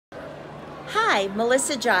Hi,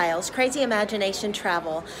 Melissa Giles, Crazy Imagination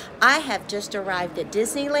Travel. I have just arrived at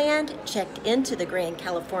Disneyland, checked into the Grand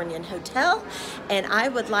Californian Hotel, and I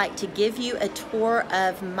would like to give you a tour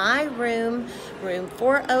of my room, room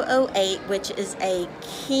 4008, which is a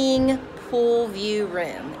king pool view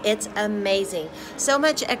room. It's amazing. So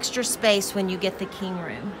much extra space when you get the king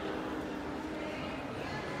room.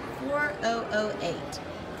 4008.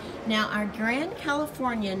 Now, our Grand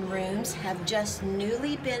Californian rooms have just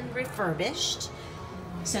newly been refurbished.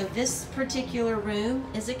 So this particular room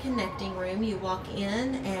is a connecting room. You walk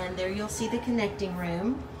in and there you'll see the connecting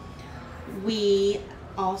room. We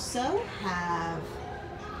also have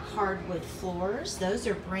hardwood floors. Those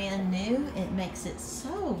are brand new. It makes it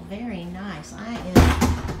so very nice. I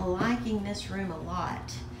am liking this room a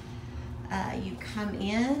lot. You come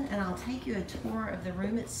in and I'll take you a tour of the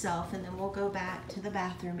room itself, and then we'll go back to the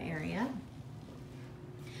bathroom area.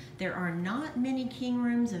 There are not many king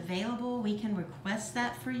rooms available. We can request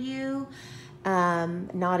that for you.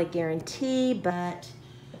 Not a guarantee, but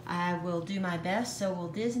I will do my best, so will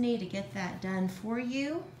Disney, to get that done for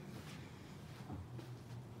you.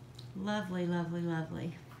 Lovely, lovely,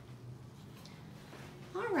 lovely.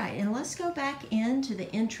 All right, and let's go back into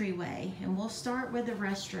the entryway, and we'll start with the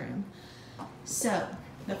restroom. So,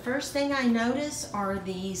 the first thing I notice are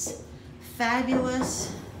these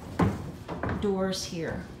fabulous doors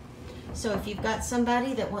here. So if you've got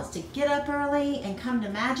somebody that wants to get up early and come to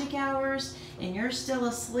magic hours and you're still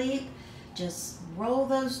asleep, just roll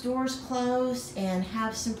those doors closed and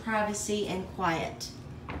have some privacy and quiet.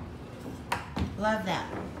 Love that.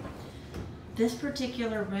 This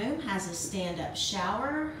particular room has a stand-up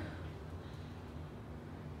shower.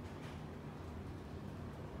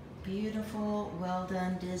 Beautiful, well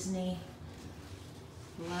done, Disney.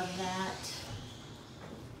 Love that.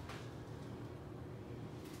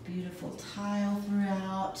 Beautiful tile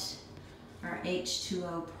throughout. Our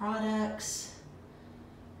H2O products.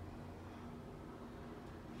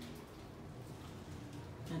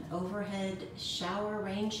 An overhead shower,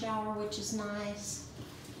 rain shower, which is nice.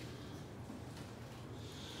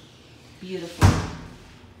 Beautiful.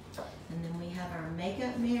 And then we have our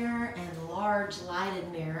makeup mirror and large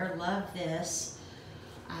lighted mirror. Love this.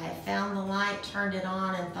 I found the light, turned it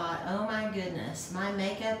on, and thought, oh my goodness, my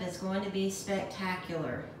makeup is going to be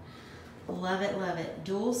spectacular. Love it, love it.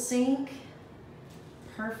 Dual sink,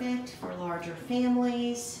 perfect for larger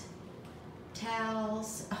families.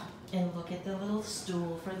 Towels, oh, and look at the little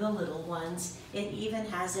stool for the little ones. It even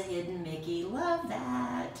has a hidden Mickey. Love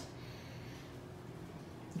that.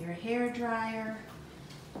 Your hair dryer.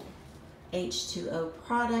 H2O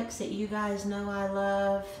products that you guys know I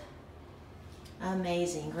love.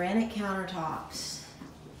 Amazing. Granite countertops.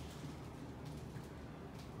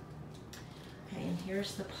 Okay, and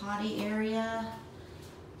here's the potty area.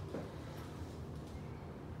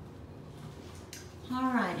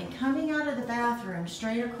 All right, and coming out of the bathroom,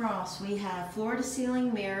 straight across, we have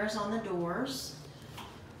floor-to-ceiling mirrors on the doors.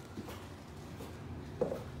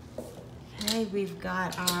 Okay, we've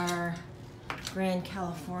got our Grand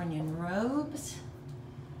Californian robes.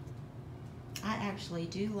 I actually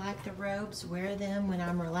do like the robes, wear them when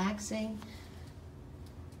I'm relaxing.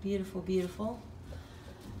 Beautiful, beautiful.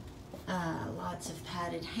 Lots of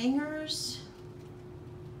padded hangers.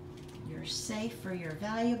 You're safe for your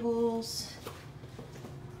valuables.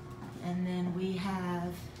 And then we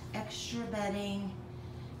have extra bedding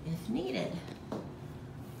if needed.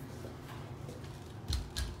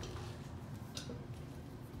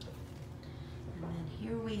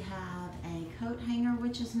 Here we have a coat hanger,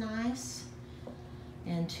 which is nice.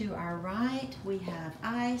 And to our right, we have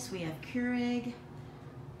ice, we have Keurig.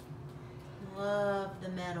 Love the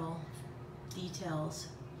metal details.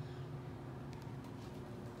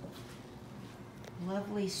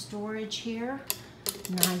 Lovely storage here.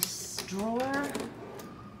 Nice drawer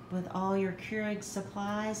with all your Keurig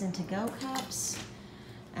supplies and to-go cups.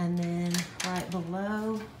 And then right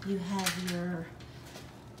below, you have your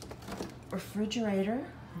refrigerator.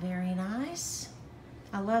 Very nice.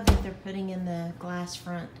 I love that they're putting in the glass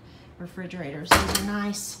front refrigerators. Those are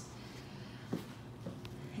nice.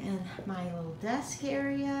 And my little desk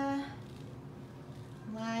area,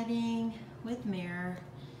 lighting with mirror.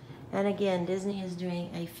 And again, Disney is doing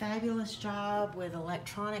a fabulous job with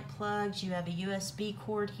electronic plugs. You have a USB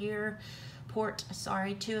cord here,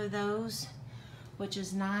 two of those, which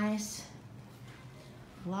is nice.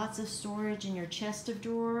 Lots of storage in your chest of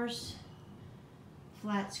drawers.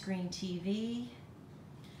 Flat screen TV.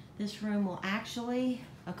 This room will actually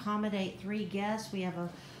accommodate 3 guests. We have a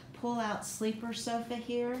pull-out sleeper sofa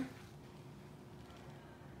here.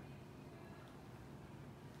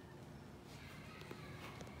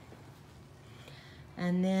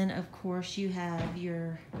 And then of course you have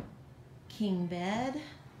your king bed.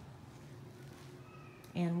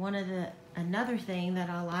 And another thing that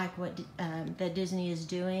I like that Disney is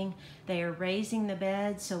doing, they are raising the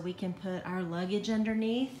bed so we can put our luggage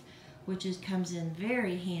underneath, which comes in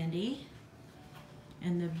very handy.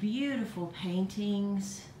 And the beautiful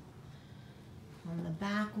paintings on the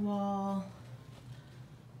back wall,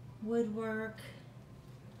 woodwork,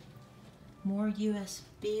 more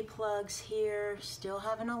USB plugs here, still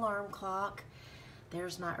have an alarm clock.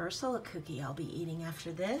 There's my Ursula cookie I'll be eating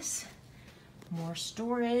after this. More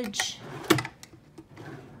storage,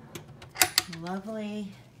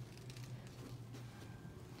 lovely.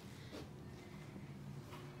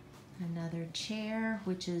 Another chair,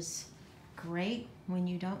 which is great when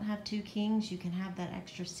you don't have two kings, you can have that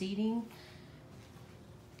extra seating.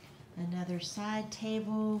 Another side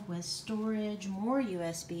table with storage, more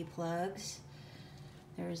USB plugs.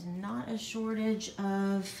 There's not a shortage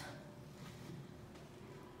of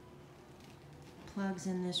plugs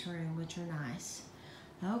in this room, which are nice.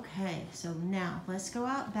 Okay, so now let's go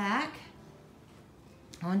out back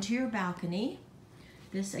onto your balcony.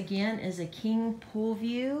 This again is a king pool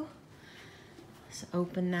view. Let's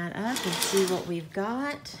open that up and see what we've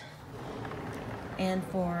got. And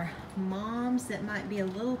for moms that might be a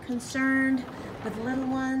little concerned with little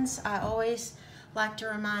ones, I always like to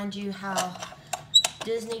remind you how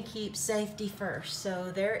Disney keeps safety first.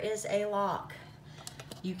 So there is a lock.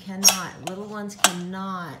 You cannot, little ones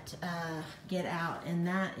cannot get out, and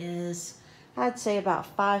that is, I'd say, about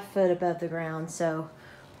 5 foot above the ground. So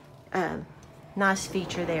nice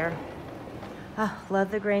feature there. Oh,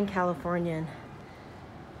 love the Grand Californian,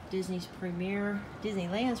 Disneyland's premier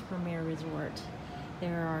resort.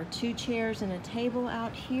 There are 2 chairs and a table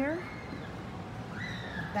out here, a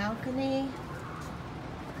balcony,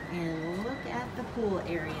 and look at the pool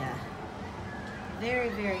area. Very,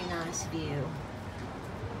 very nice view.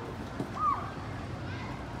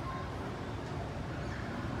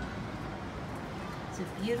 It's a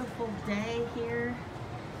beautiful day here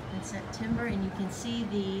in September, and you can see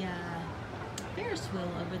the Ferris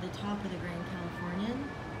wheel over the top of the Grand Californian,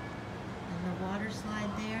 and the water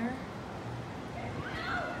slide there.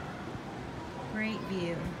 Great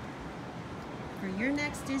view. For your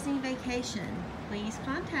next Disney vacation, please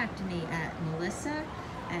contact me at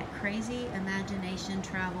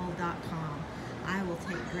melissa@crazyimaginationtravel.com. I will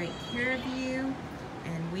take great care of you,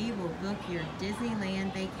 and we will book your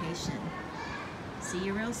Disneyland vacation. See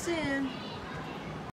you real soon.